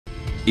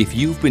If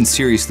you've been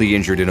seriously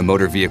injured in a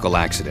motor vehicle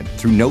accident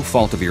through no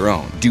fault of your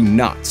own, do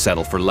not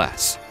settle for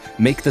less.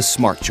 Make the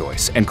smart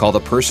choice and call the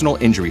Personal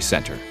Injury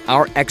Center.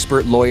 Our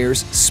expert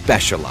lawyers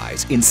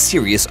specialize in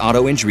serious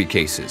auto injury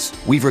cases.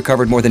 We've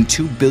recovered more than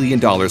 $2 billion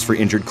for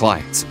injured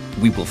clients.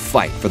 We will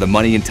fight for the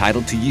money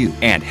entitled to you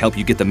and help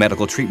you get the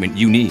medical treatment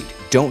you need.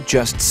 Don't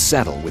just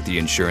settle with the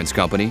insurance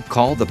company.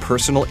 Call the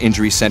Personal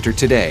Injury Center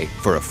today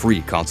for a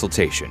free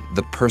consultation.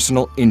 The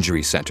Personal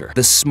Injury Center,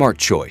 the smart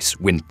choice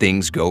when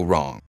things go wrong.